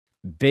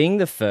Being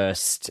the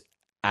first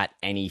at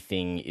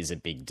anything is a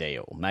big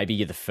deal. Maybe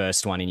you're the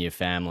first one in your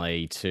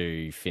family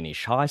to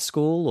finish high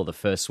school or the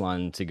first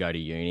one to go to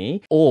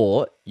uni,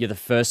 or you're the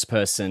first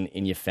person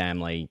in your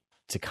family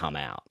to come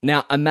out.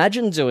 Now,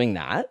 imagine doing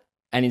that,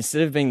 and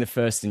instead of being the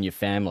first in your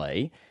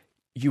family,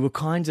 you were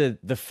kind of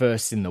the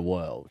first in the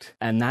world.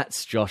 And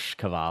that's Josh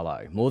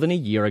Cavallo. More than a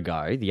year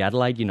ago, the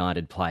Adelaide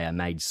United player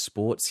made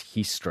sports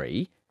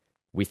history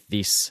with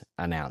this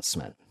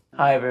announcement.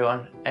 Hi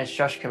everyone, it's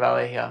Josh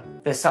Cavallo here.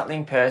 There's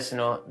something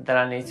personal that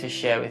I need to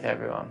share with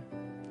everyone.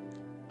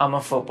 I'm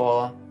a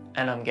footballer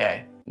and I'm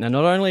gay. Now,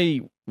 not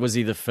only was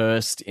he the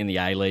first in the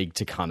A-League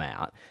to come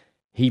out,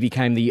 he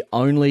became the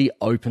only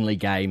openly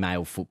gay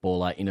male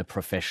footballer in a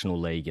professional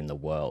league in the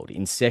world.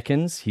 In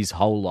seconds, his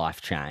whole life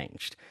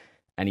changed.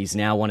 And he's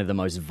now one of the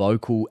most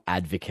vocal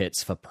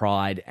advocates for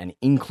pride and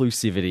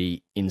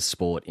inclusivity in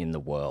sport in the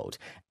world.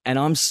 And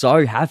I'm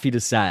so happy to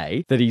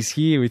say that he's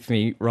here with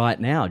me right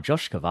now.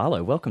 Josh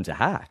Cavallo, welcome to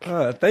Hack.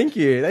 Oh, thank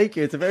you.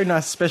 It's a very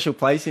nice special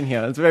place in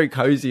here. It's very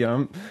cozy.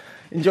 I'm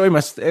enjoying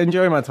my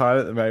time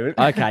at the moment.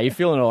 Okay, you're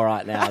feeling all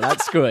right now.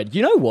 That's good.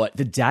 You know what?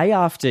 The day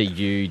after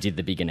you did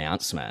the big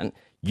announcement,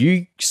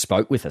 you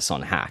spoke with us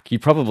on Hack. You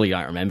probably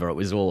don't remember. It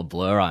was all a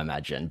blur, I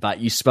imagine.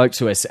 But you spoke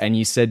to us and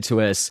you said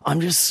to us,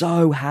 I'm just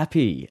so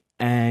happy.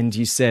 And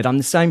you said, I'm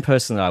the same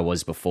person that I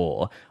was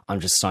before. I'm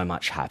just so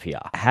much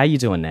happier. How are you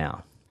doing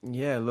now?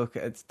 Yeah, look,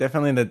 it's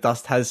definitely the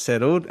dust has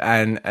settled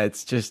and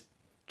it's just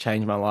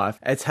changed my life.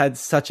 It's had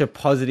such a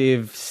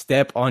positive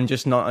step on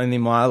just not only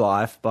my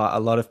life, but a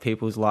lot of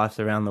people's lives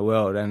around the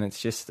world. And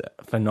it's just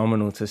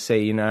phenomenal to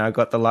see. You know, I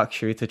got the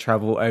luxury to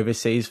travel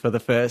overseas for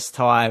the first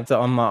time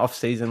on my off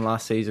season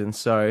last season.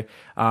 So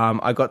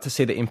I got to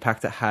see the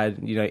impact it had,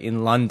 you know,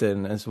 in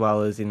London as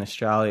well as in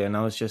Australia. And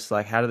I was just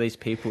like, how do these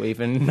people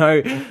even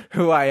know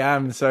who I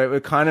am? So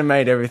it kind of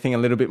made everything a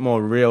little bit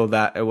more real,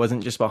 that it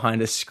wasn't just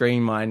behind a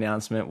screen. My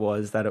announcement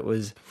was that it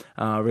was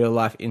real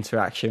life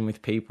interaction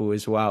with people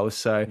as well.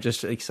 So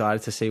just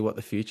excited to see what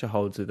the future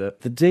holds with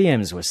it. The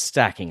DMs were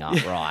stacking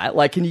up, right?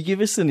 Like, can you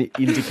give us an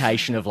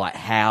indication of like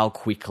how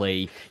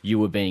quickly you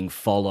were being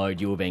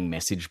followed, you were being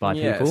messaged by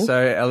people? Yeah,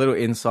 so a little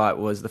insight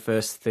was the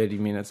first 30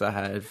 minutes I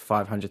had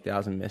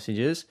 500,000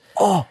 messages.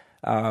 Oh!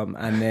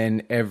 And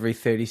then every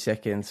 30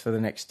 seconds for the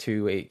next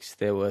 2 weeks,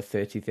 there were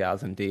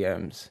 30,000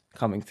 DMs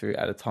coming through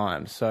at a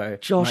time. So,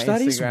 Josh,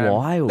 that is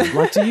wild.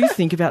 Like, do you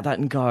think about that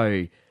and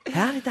go,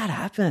 how did that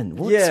happen?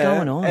 What's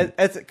going on?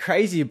 It's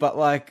crazy, but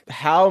like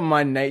how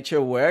my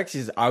nature works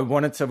is I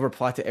wanted to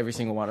reply to every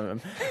single one of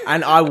them.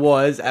 And I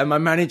was, and my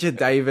manager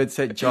David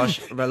said, Josh,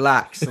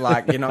 relax.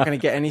 Like, you're not going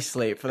to get any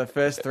sleep. For the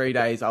first 3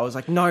 days, I was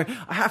like, no,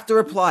 I have to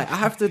reply. I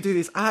have to do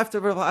this. I have to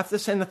reply. I have to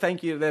send a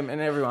thank you to them and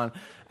everyone.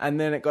 And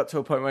then it got to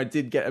a point where I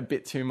did get a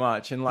bit too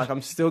much. And like,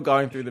 I'm still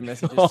going through the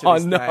messages to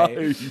this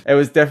day. It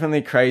was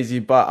definitely crazy,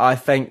 but I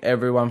thank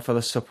everyone for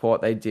the support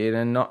they did.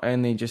 And not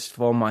only just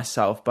for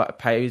myself, but it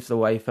paves the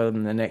way for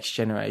the next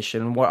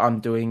generation. What I'm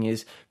doing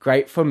is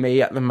great for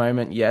me at the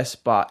moment, yes,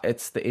 but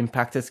it's the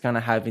impact it's going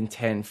to have in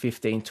 10,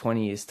 15,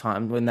 20 years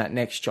time when that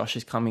next Josh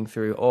is coming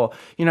through. Or,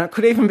 you know, it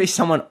could even be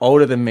someone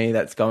older than me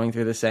that's going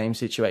through the same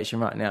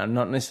situation right now,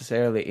 not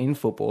necessarily in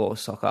football or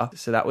soccer.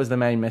 So that was the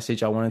main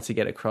message I wanted to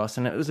get across.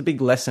 And it was a big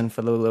lesson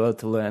for the world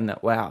to learn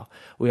that, wow,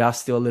 we are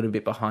still a little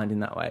bit behind in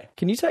that way.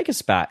 Can you take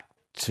us back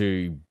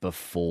to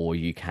before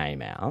you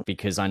came out?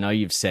 Because I know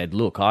you've said,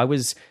 look, I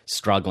was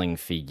struggling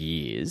for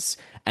years,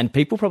 and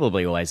people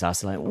probably always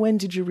ask, like, when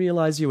did you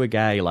realise you were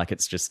gay? Like,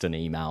 it's just an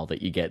email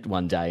that you get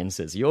one day and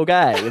says, you're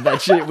gay,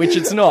 which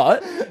it's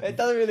not. It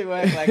doesn't really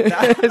work like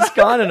that. It's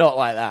kind of not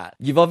like that.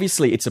 You've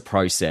obviously, it's a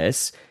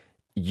process.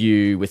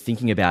 You were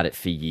thinking about it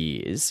for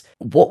years.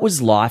 What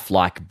was life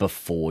like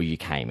before you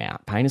came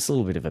out? Paint us a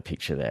little bit of a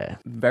picture there.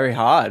 Very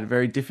hard,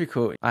 very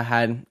difficult. I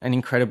had an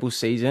incredible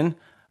season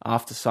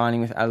after signing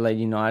with Adelaide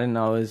United,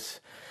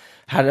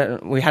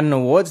 and we had an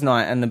awards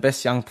night, and the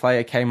best young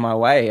player came my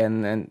way,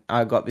 and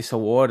I got this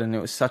award, and it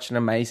was such an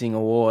amazing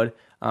award.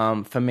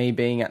 For me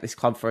being at this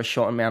club for a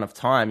short amount of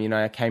time, you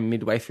know, I came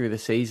midway through the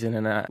season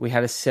and we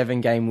had a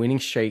 7-game winning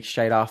streak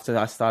straight after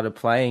I started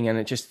playing, and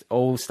it just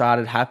all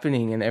started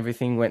happening and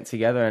everything went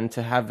together. And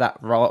to have that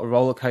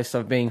roller coaster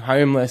of being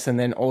homeless and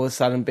then all of a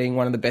sudden being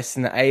one of the best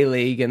in the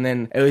A-League, and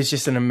then it was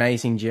just an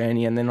amazing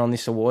journey. And then on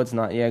this awards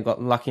night, I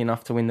got lucky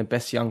enough to win the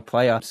best young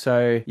player.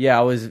 So I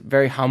was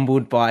very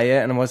humbled by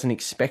it and I wasn't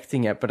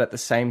expecting it. But at the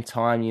same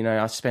time, you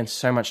know, I spent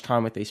so much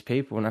time with these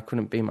people and I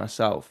couldn't be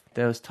myself.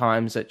 There was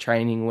times at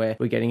training where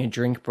we're getting a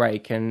drink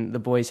break and the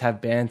boys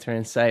have banter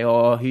and say,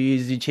 oh,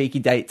 who's your cheeky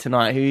date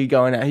tonight? Who are you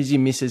going out? Who's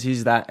your missus?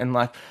 Who's that? And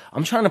like,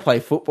 I'm trying to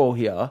play football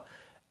here.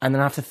 And then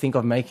I have to think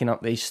of making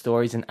up these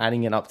stories and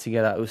adding it up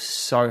together. It was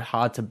so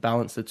hard to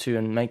balance the two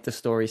and make the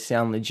story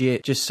sound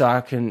legit, just so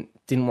I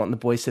didn't want the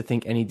boys to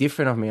think any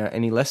different of me or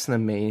any less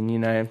than me. And, you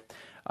know,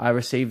 I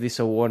received this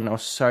award and I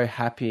was so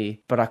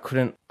happy, but I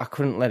couldn't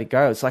let it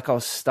go. It's like I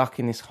was stuck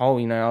in this hole.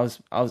 You know,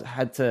 I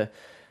had to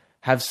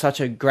have such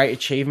a great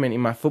achievement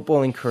in my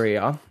footballing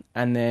career,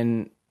 and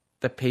then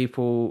the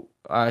people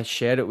I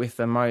shared it with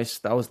the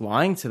most, I was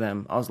lying to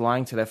them. I was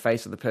lying to their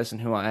face of the person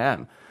who I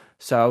am.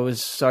 So I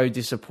was so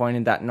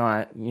disappointed that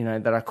night,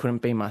 that I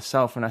couldn't be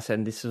myself. And I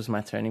said, this was my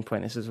turning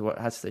point. This is what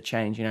has to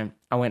change.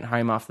 I went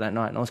home after that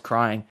night and I was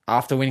crying.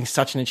 After winning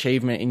such an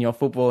achievement in your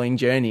footballing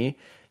journey,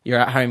 you're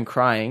at home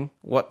crying.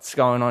 What's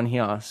going on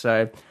here?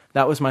 So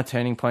that was my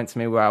turning point to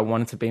me, where I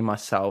wanted to be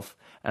myself.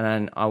 And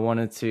then I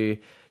wanted to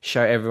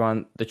show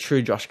everyone the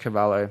true Josh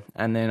Cavallo.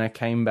 And then I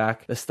came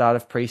back the start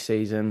of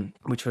pre-season,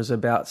 which was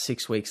about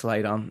 6 weeks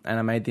later, and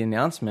I made the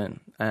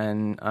announcement.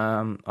 And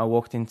I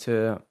walked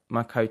into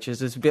my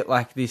coaches. It's a bit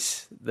like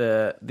this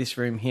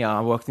room here. I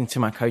walked into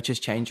my coach's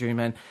change room,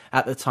 and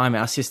at the time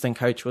our assistant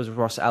coach was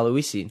Ross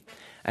Aloisi,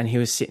 and he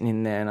was sitting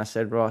in there. And I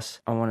said, Ross,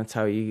 I want to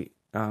tell you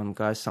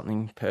guys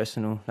something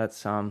personal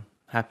that's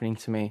happening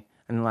to me.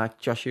 And like,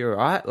 Josh, you all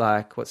right?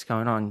 Like, what's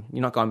going on?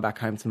 You're not going back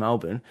home to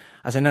Melbourne?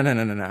 I said, no.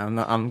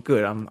 I'm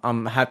good.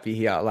 I'm happy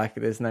here. Like,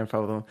 there's no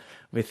problem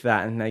with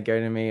that. And they go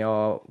to me,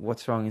 oh,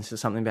 what's wrong? Is there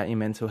something about your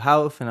mental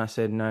health? And I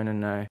said,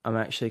 no. I'm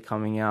actually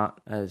coming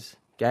out as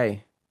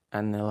gay.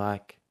 And they're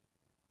like,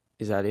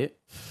 is that it?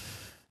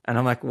 And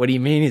I'm like, what do you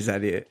mean, is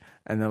that it?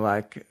 And they're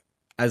like,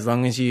 as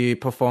long as you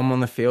perform on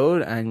the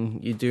field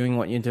and you're doing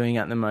what you're doing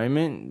at the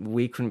moment,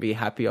 we couldn't be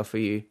happier for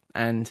you.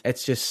 And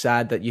it's just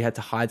sad that you had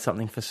to hide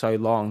something for so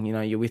long.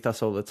 You're with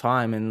us all the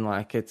time, and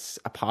like, it's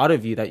a part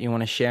of you that you want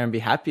to share and be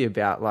happy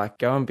about. Like,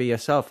 go and be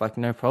yourself. Like,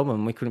 no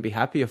problem. We couldn't be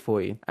happier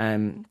for you.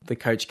 And the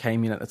coach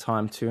came in at the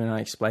time too, and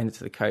I explained it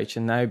to the coach,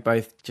 and they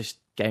both just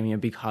gave me a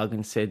big hug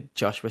and said,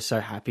 Josh, we're so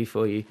happy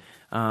for you.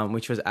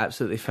 Which was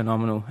absolutely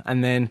phenomenal.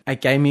 And then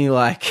it gave me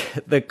like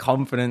the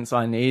confidence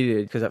I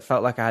needed, because it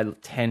felt like I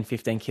had 10,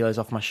 15 kilos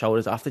off my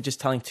shoulders after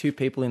just telling 2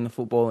 people in the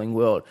footballing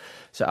world.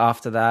 So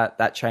after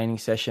that training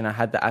session, I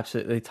had the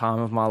absolutely time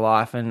of my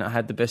life, and I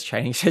had the best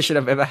training session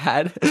I've ever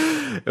had.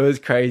 It was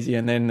crazy.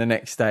 And then the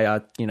next day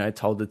I,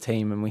 told the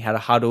team, and we had a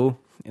huddle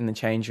in the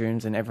change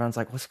rooms, and everyone's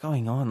like, what's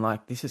going on?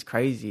 Like, this is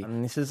crazy.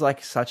 And this is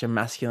like such a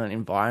masculine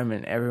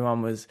environment.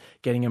 Everyone was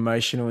getting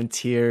emotional and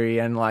teary,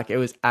 and like, it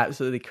was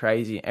absolutely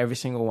crazy. Every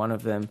single one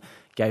of them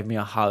gave me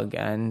a hug,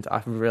 and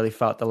I really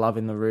felt the love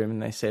in the room. And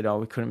they said, oh,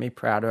 we couldn't be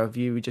prouder of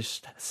you. We're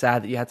just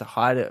sad that you had to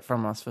hide it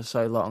from us for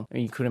so long.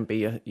 You couldn't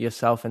be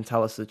yourself and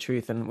tell us the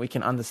truth. And we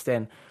can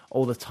understand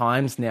all the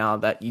times now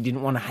that you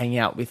didn't want to hang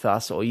out with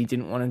us, or you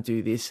didn't want to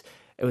do this.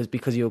 It was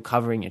because you were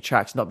covering your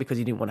tracks, not because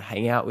you didn't want to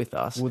hang out with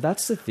us. Well,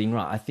 that's the thing,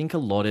 right? I think a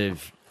lot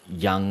of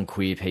young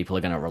queer people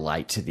are going to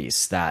relate to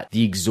this, that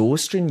the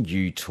exhaustion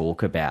you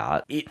talk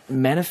about, it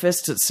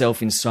manifests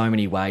itself in so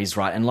many ways,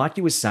 right? And like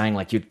you were saying,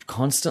 like, you're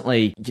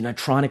constantly,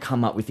 trying to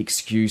come up with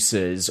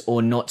excuses,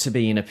 or not to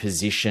be in a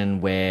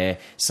position where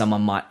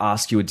someone might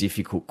ask you a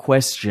difficult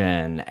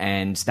question,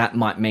 and that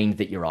might mean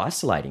that you're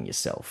isolating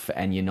yourself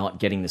and you're not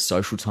getting the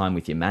social time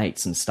with your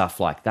mates and stuff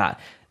like that.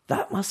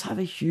 That must have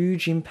a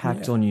huge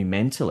impact on you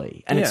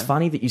mentally. And it's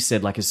funny that you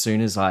said, like, as soon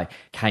as I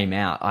came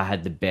out, I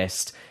had the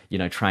best,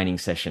 training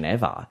session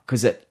ever,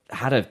 because it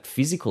had a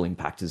physical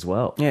impact as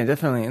well. Yeah,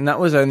 definitely. And that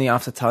was only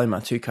after telling my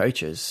 2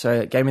 coaches.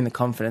 So it gave me the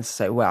confidence to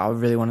say, wow, I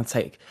really want to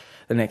take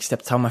the next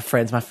step, tell my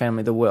friends, my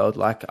family, the world,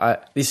 like,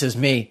 this is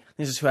me.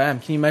 This is who I am.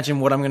 Can you imagine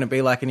what I'm going to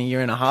be like in a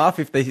year and a half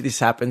if this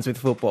happens with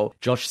football?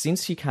 Josh,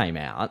 since you came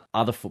out,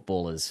 other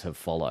footballers have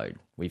followed.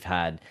 We've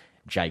had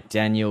Jake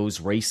Daniels,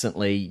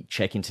 recently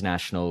Czech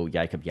international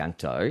Jakub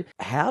Jankto.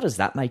 How does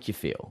that make you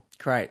feel?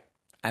 Great.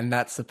 And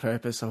that's the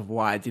purpose of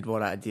why I did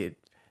what I did.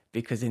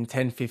 Because in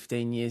 10,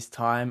 15 years'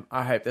 time,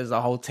 I hope there's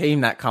a whole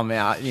team that come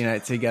out,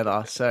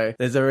 together. So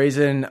there's a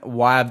reason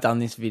why I've done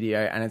this video,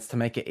 and it's to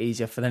make it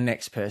easier for the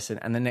next person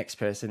and the next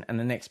person and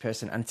the next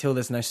person, until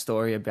there's no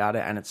story about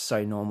it and it's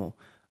so normal.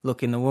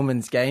 Look, in the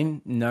women's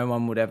game, no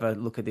one would ever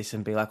look at this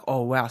and be like,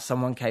 oh, wow,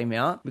 someone came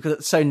out, because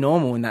it's so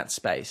normal in that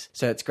space.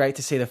 So it's great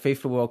to see the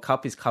FIFA World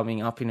Cup is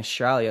coming up in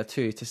Australia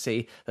too, to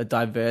see the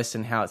diverse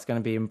and how it's going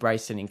to be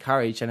embraced and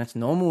encouraged. And it's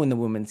normal in the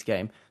women's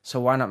game. So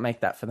why not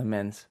make that for the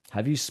men's?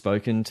 Have you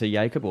spoken to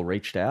Jakob or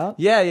reached out?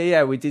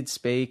 Yeah. We did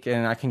speak,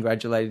 and I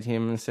congratulated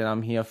him and said,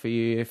 I'm here for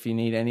you if you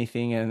need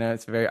anything. And I know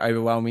it's a very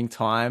overwhelming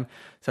time,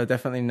 so I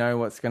definitely know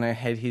what's going to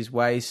head his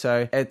way.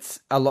 So it's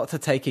a lot to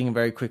take in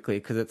very quickly,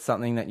 because it's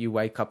something that you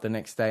wake up the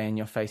next day and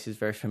your face is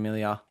very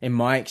familiar. In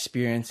my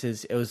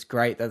experiences, it was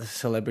great that the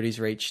celebrities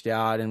reached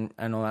out and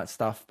all that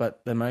stuff.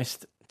 But the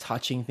most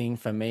touching thing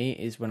for me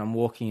is when I'm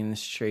walking in the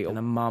street, and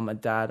a mum, a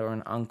dad, or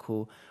an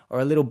uncle, or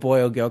a little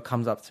boy or girl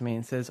comes up to me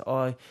and says,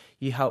 oh,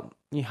 you help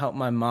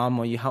my mum,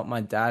 or you help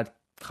my dad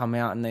come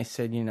out, and they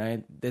said,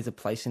 there's a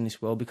place in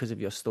this world because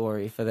of your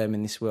story for them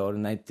in this world,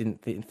 and they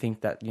didn't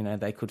think that,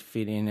 they could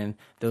fit in, and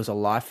there was a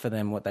life for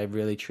them, what they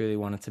really truly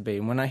wanted to be.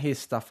 And when I hear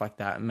stuff like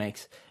that, it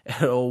makes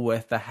it all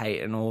worth the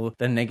hate and all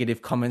the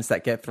negative comments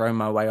that get thrown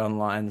my way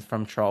online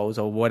from trolls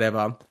or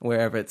whatever,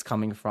 wherever it's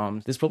coming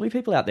from. There's probably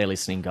people out there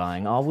listening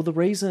going, oh, well, the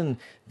reason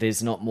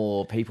there's not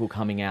more people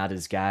coming out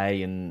as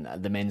gay in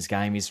the men's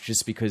game is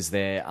just because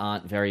there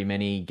aren't very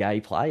many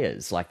gay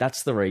players. Like,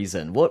 that's the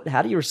reason.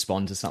 How do you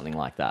respond to something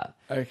like that?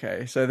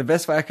 Okay, so the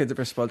best way I could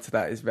respond to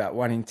that is about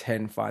 1 in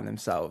 10 find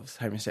themselves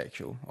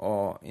homosexual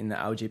or in the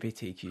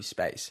LGBTQ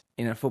space.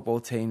 In a football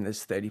team,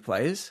 there's 30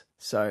 players.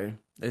 So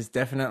There's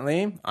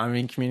definitely, I'm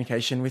in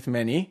communication with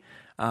many,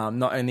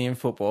 not only in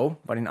football,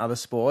 but in other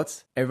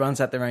sports. Everyone's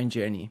at their own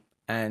journey.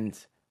 And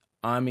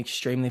I'm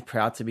extremely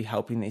proud to be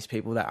helping these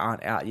people that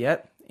aren't out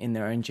yet in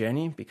their own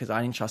journey, because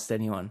I didn't trust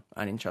anyone.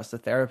 I didn't trust a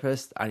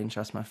therapist. I didn't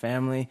trust my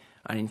family.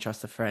 I didn't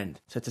trust a friend.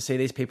 So to see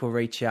these people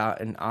reach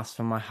out and ask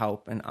for my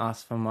help and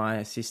ask for my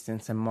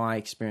assistance and my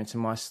experience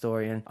and my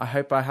story, and I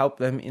hope I help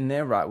them in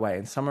their right way.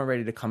 And some are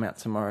ready to come out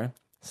tomorrow.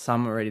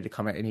 Some are ready to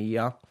come out in a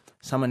year.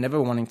 Some are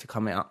never wanting to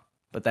come out,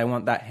 but they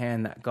want that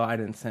hand, that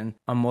guidance, and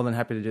I'm more than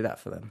happy to do that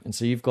for them. And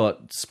so you've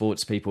got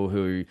sports people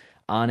who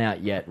aren't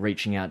out yet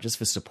reaching out just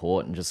for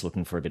support and just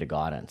looking for a bit of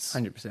guidance.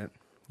 100%.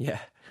 Yeah.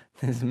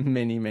 There's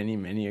many, many,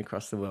 many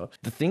across the world.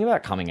 The thing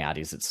about coming out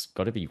is it's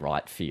got to be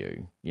right for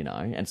you, you know,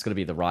 and it's got to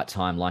be the right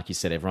time. Like you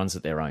said, everyone's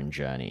at their own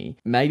journey.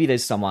 Maybe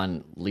there's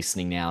someone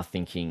listening now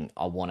thinking,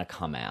 I want to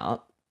come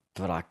out,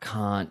 but I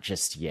can't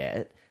just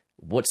yet.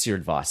 What's your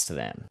advice to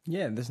them?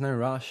 Yeah, there's no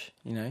rush.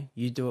 You know,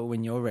 you do it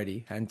when you're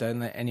ready, and don't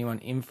let anyone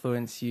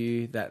influence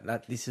you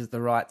that this is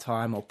the right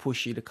time or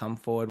push you to come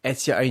forward.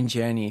 It's your own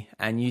journey,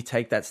 and you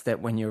take that step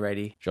when you're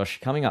ready. Josh,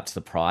 coming up to the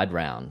Pride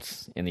round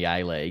in the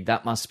A-League,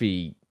 that must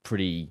be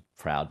pretty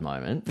proud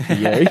moment for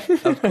you.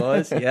 Of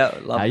course, yeah,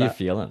 love How that. you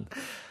feeling?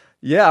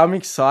 Yeah, I'm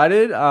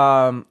excited.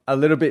 A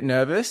little bit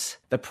nervous.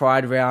 The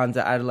Pride round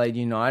at Adelaide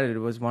United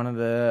was one of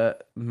the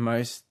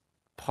most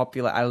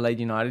popular Adelaide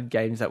United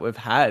games that we've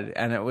had,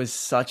 and it was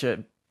such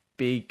a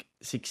big,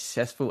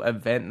 successful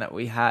event that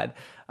we had.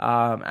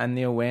 And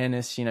the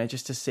awareness, you know,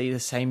 just to see the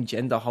same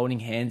gender holding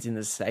hands in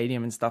the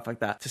stadium and stuff like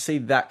that. To see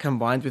that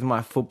combined with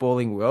my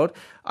footballing world,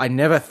 I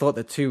never thought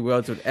the two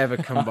worlds would ever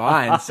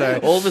combine. So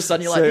all of a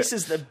sudden you're like, this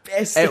is the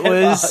best It ever.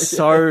 was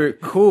so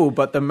cool.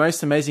 But the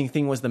most amazing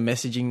thing was the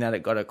messaging that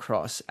it got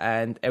across.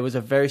 And it was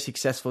a very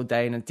successful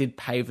day, and it did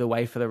pave the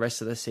way for the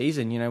rest of the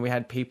season. You know, we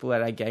had people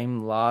at our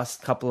game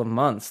last couple of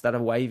months that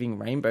are waving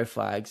rainbow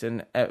flags,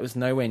 and it was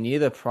nowhere near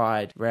the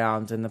Pride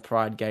round and the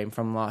Pride game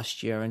from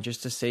last year. And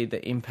just to see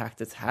the impact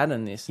it's had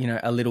on this, you know,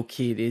 a little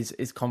kid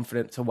is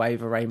confident to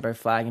wave a rainbow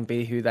flag and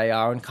be who they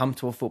are and come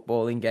to a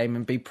footballing game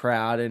and be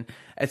proud. And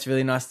it's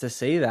really nice to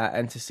see that,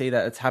 and to see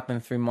that it's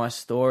happened through my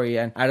story.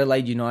 And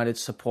Adelaide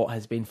United's support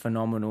has been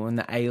phenomenal, and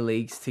the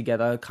A-Leagues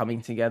together,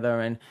 coming together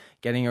and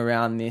getting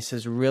around this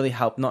has really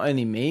helped not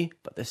only me,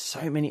 but there's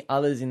so many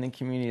others in the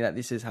community that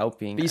this is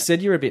helping. But you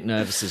said you're a bit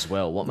nervous as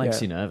well. What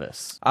makes you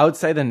nervous? I would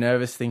say the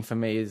nervous thing for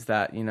me is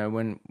that, you know,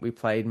 when we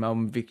played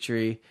Melbourne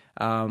Victory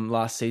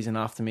last season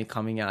after me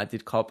coming out, I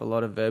did cop a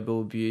lot of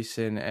verbal abuse,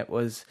 and it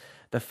was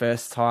the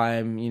first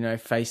time, you know,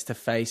 face to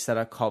face that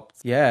I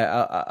copped,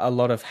 a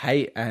lot of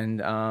hate, and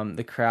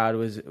the crowd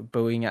was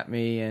booing at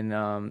me and,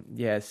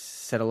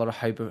 said a lot of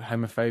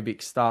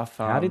homophobic stuff.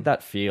 How did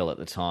that feel at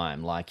the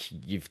time? Like,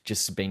 you've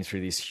just been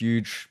through this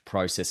huge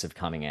process of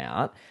coming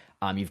out.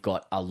 You've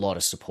got a lot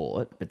of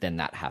support, but then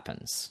that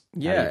happens.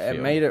 Yeah, it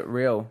made it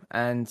real.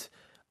 And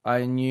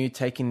I knew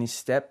taking this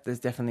step, there's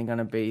definitely going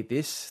to be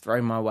this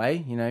thrown my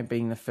way. You know,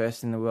 being the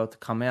first in the world to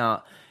come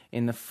out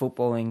in the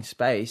footballing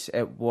space,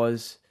 it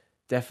was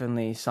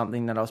definitely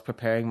something that I was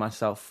preparing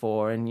myself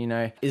for. And, you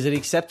know, is it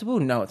acceptable?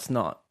 No, it's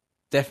not.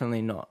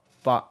 Definitely not.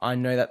 But I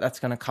know that that's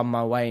going to come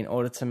my way in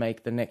order to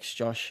make the next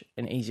Josh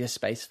an easier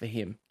space for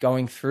him.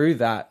 Going through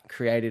that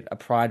created a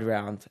Pride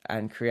round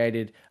and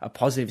created a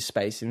positive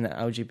space in the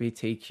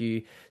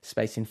LGBTQ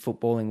space in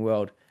footballing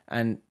world.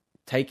 And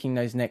taking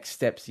those next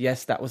steps,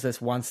 yes, that was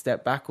just one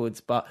step backwards,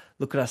 but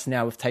look at us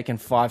now. We've taken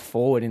 5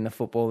 forward in the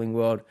footballing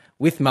world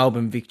with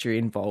Melbourne Victory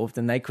involved,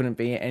 and they couldn't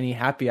be any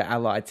happier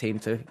allied team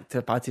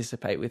to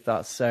participate with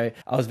us. So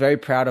I was very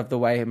proud of the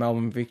way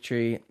Melbourne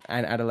Victory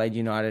and Adelaide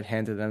United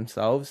handled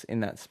themselves in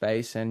that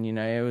space. And, you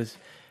know, it was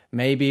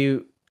maybe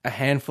a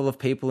handful of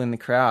people in the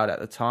crowd at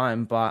the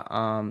time, but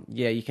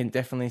you can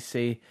definitely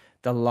see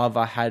the love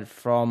I had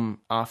from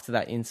after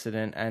that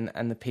incident,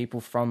 and the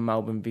people from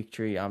Melbourne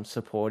Victory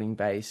supporting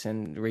base,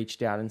 and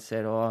reached out and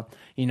said, oh,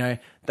 you know,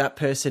 that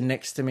person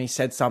next to me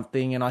said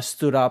something, and I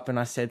stood up and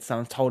I said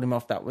something, told him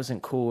off, that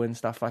wasn't cool and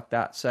stuff like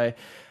that. So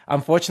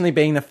unfortunately,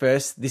 being the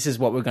first, this is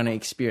what we're going to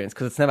experience,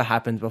 because it's never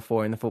happened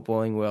before in the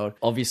footballing world.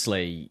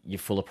 Obviously, you're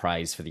full of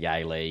praise for the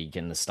A-League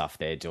and the stuff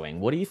they're doing.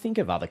 What do you think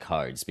of other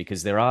codes?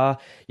 Because there are,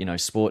 you know,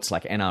 sports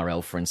like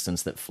NRL, for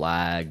instance, that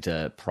flagged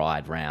a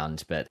Pride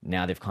round, but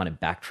now they've kind of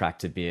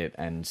backtracked a bit,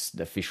 and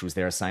the officials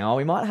there are saying, oh,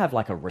 we might have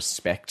like a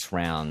respect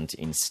round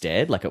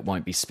instead, like it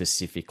won't be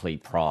specifically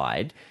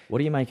Pride. What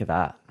do you make of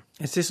that?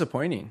 It's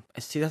disappointing.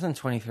 It's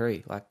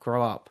 2023. Like,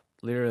 grow up.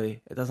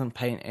 Literally, it doesn't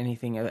paint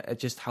anything.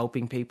 It's just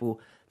helping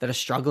people that are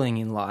struggling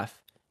in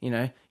life. You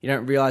know, you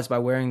don't realize by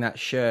wearing that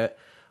shirt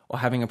or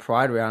having a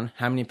Pride round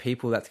how many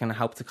people that's going to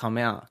help to come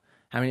out,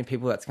 how many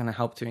people that's going to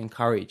help to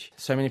encourage.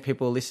 So many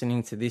people are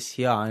listening to this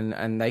here,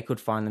 and they could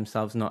find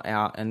themselves not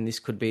out, and this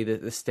could be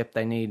the step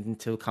they need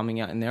until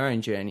coming out in their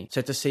own journey.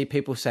 So to see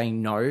people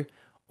saying no,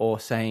 or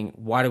saying,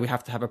 why do we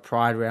have to have a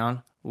Pride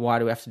round? Why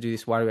do we have to do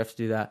this? Why do we have to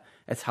do that?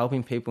 It's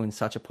helping people in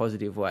such a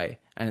positive way,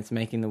 and it's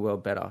making the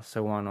world better.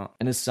 So why not?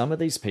 And as some of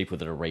these people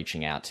that are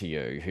reaching out to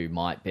you who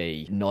might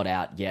be not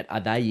out yet, are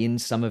they in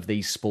some of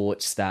these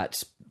sports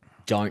that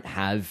don't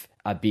have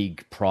a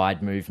big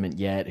pride movement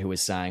yet, who are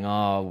saying,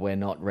 oh, we're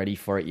not ready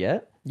for it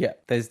yet? Yeah,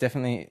 there's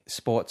definitely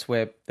sports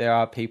where there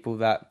are people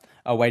that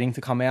are waiting to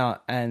come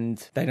out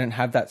and they don't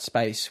have that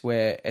space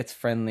where it's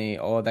friendly,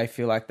 or they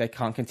feel like they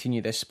can't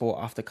continue their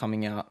sport after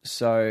coming out.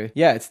 So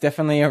yeah, it's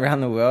definitely around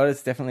the world.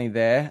 It's definitely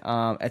there.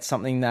 It's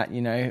something that,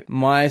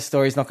 my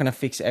story is not going to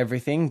fix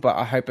everything, but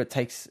I hope it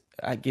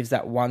gives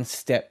that one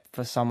step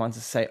for someone to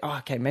say, oh,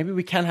 okay, maybe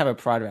we can have a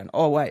pride round.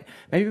 Oh, wait,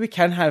 maybe we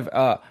can have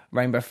a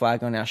rainbow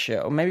flag on our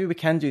shirt, or maybe we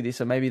can do this,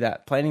 or maybe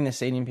that, planting the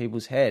seed in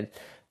people's head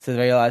to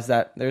realize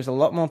that there's a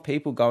lot more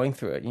people going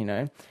through it,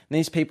 And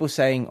these people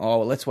saying, oh,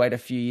 well, let's wait a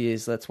few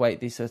years, let's wait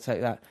this, let's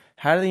wait that.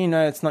 How do you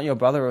know it's not your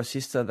brother or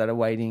sister that are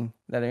waiting,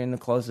 that are in the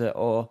closet,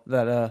 or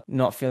that are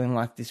not feeling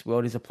like this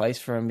world is a place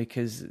for them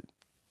because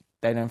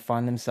they don't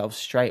find themselves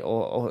straight,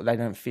 or they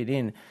don't fit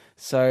in?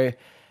 So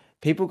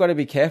people got to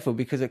be careful,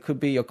 because it could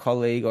be your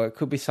colleague, or it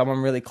could be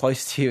someone really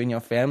close to you in your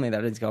family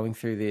that is going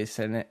through this.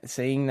 And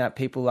seeing that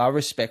people are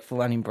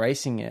respectful and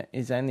embracing it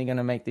is only going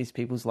to make these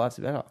people's lives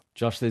better.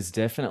 Josh, there's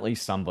definitely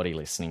somebody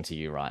listening to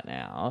you right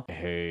now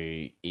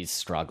who is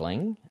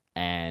struggling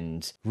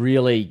and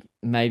really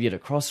maybe at a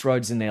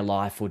crossroads in their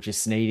life, or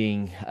just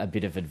needing a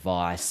bit of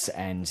advice,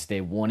 and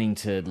they're wanting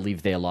to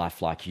live their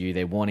life like you.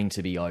 They're wanting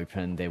to be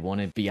open. They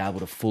want to be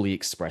able to fully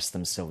express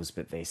themselves,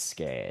 but they're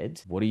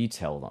scared. What do you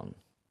tell them?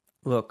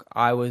 Look,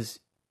 I was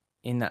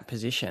in that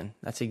position.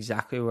 That's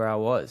exactly where I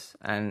was.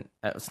 And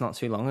it's not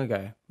too long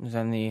ago. It was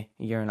only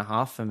a year and a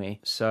half for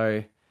me.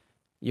 So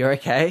you're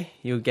okay.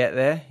 You'll get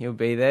there. You'll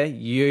be there.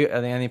 You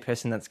are the only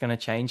person that's going to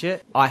change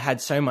it. I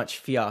had so much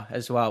fear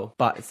as well,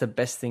 but it's the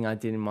best thing I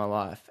did in my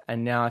life.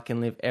 And now I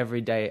can live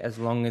every day as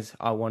long as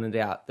I wanted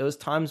out. There was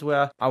times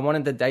where I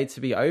wanted the day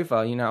to be over.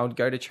 I would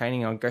go to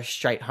training. I would go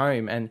straight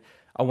home, and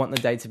I want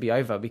the day to be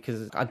over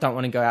because I don't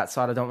want to go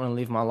outside. I don't want to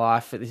live my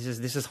life. This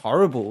is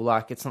horrible.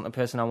 Like, it's not the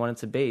person I wanted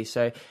to be.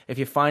 So if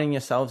you're finding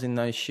yourselves in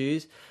those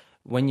shoes,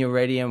 when you're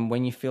ready and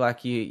when you feel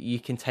like you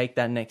can take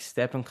that next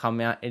step and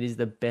come out, it is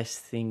the best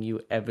thing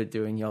you ever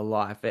do in your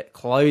life. It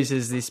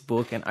closes this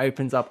book and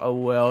opens up a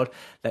world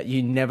that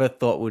you never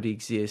thought would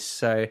exist.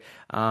 So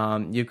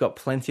you've got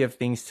plenty of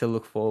things to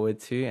look forward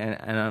to,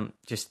 and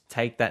just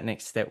take that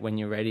next step when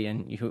you're ready,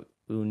 and you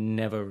will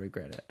never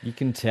regret it. You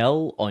can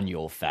tell on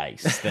your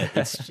face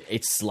that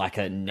it's like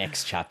a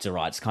next chapter,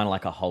 right? It's kind of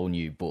like a whole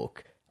new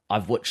book.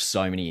 I've watched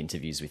so many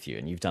interviews with you,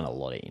 and you've done a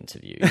lot of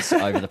interviews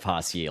over the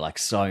past year, like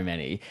so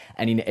many.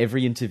 And in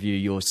every interview,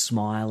 you're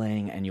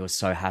smiling and you're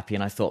so happy.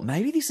 And I thought,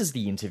 maybe this is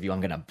the interview I'm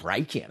going to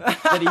break him.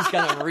 That he's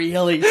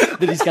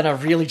going to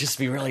really just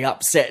be really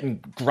upset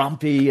and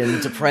grumpy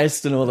and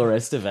depressed and all the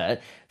rest of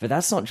it. But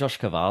that's not Josh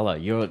Cavallo.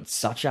 You're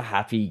such a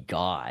happy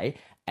guy,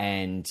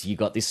 and you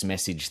got this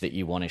message that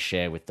you want to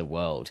share with the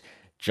world.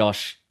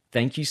 Josh,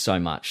 thank you so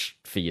much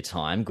for your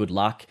time. Good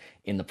luck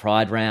in the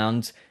Pride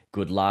round.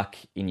 Good luck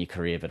in your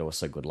career, but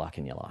also good luck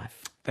in your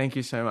life. Thank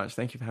you so much.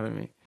 Thank you for having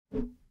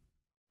me.